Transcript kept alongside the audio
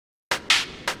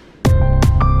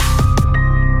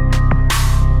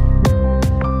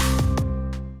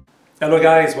Hello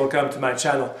guys, welcome to my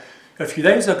channel. A few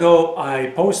days ago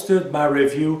I posted my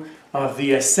review of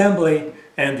the assembly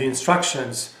and the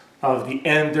instructions of the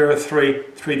Ender 3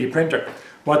 3D printer.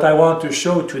 What I want to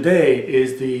show today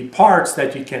is the parts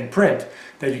that you can print,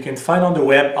 that you can find on the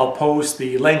web. I'll post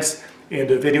the links in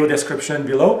the video description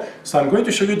below. So I'm going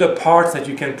to show you the parts that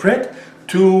you can print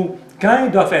to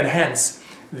kind of enhance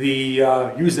the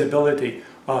usability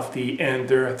of the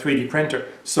Ender 3D printer.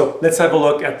 So let's have a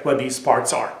look at what these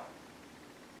parts are.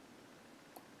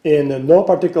 In no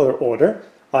particular order,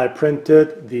 I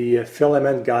printed the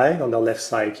filament guide on the left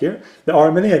side here. There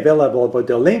are many available, but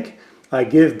the link I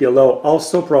give below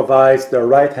also provides the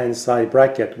right-hand side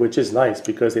bracket, which is nice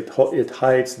because it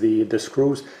hides the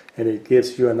screws and it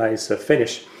gives you a nice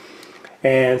finish.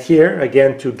 And here,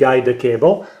 again, to guide the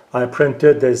cable, I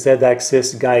printed the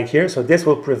Z-axis guide here. So this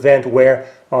will prevent wear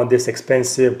on this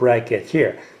expensive bracket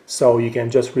here. So you can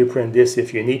just reprint this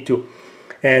if you need to.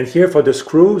 And here for the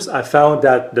screws, I found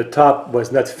that the top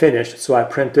was not finished, so I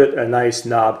printed a nice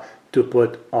knob to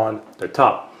put on the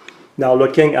top. Now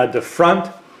looking at the front,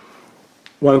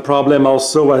 one problem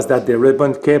also was that the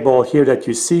ribbon cable here that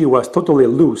you see was totally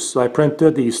loose. So I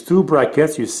printed these two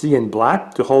brackets you see in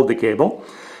black to hold the cable.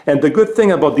 And the good thing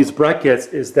about these brackets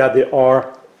is that they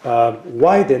are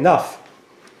wide enough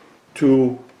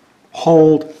to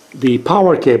hold the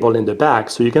power cable in the back,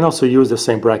 so you can also use the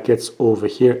same brackets over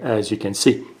here, as you can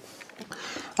see.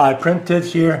 I printed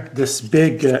here this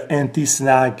big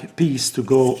anti-snag piece to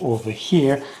go over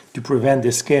here to prevent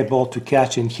this cable to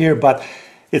catch in here, but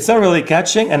it's not really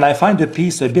catching, and I find the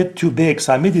piece a bit too big,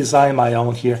 so I may design my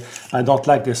own here. I don't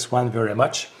like this one very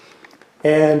much.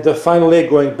 And finally,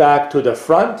 going back to the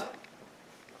front,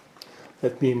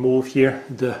 let me move here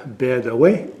the bed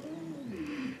away.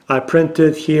 I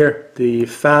printed here the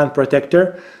fan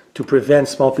protector to prevent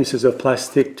small pieces of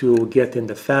plastic to get in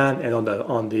the fan and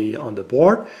on the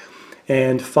board.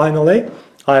 And finally,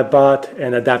 I bought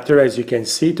an adapter, as you can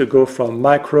see, to go from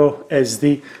micro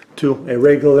SD to a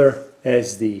regular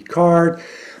SD card.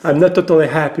 I'm not totally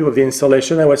happy with the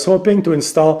installation. I was hoping to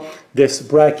install this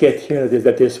bracket here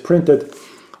that is printed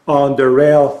on the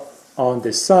rail on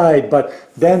the side, but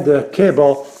then the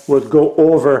cable would go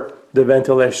over the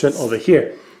ventilation over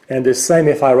here. And the same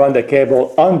if I run the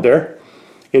cable under,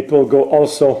 it will go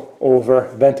also over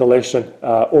ventilation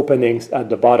openings at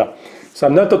the bottom. So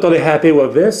I'm not totally happy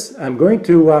with this. I'm going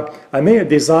to, I may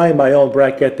design my own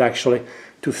bracket actually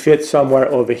to fit somewhere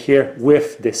over here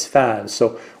with this fan.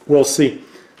 So we'll see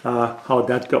how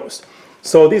that goes.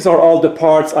 So these are all the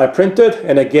parts I printed.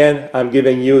 And again, I'm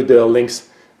giving you the links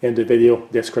in the video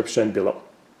description below.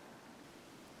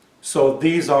 So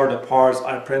these are the parts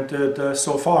I printed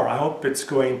so far. I hope it's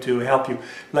going to help you.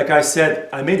 Like I said,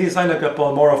 I may design a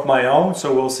couple more of my own,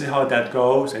 so we'll see how that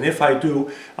goes. And if I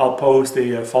do, I'll post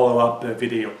a follow-up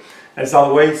video. As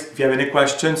always, if you have any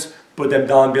questions, put them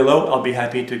down below. I'll be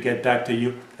happy to get back to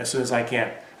you as soon as I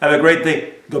can. Have a great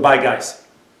day. Goodbye, guys.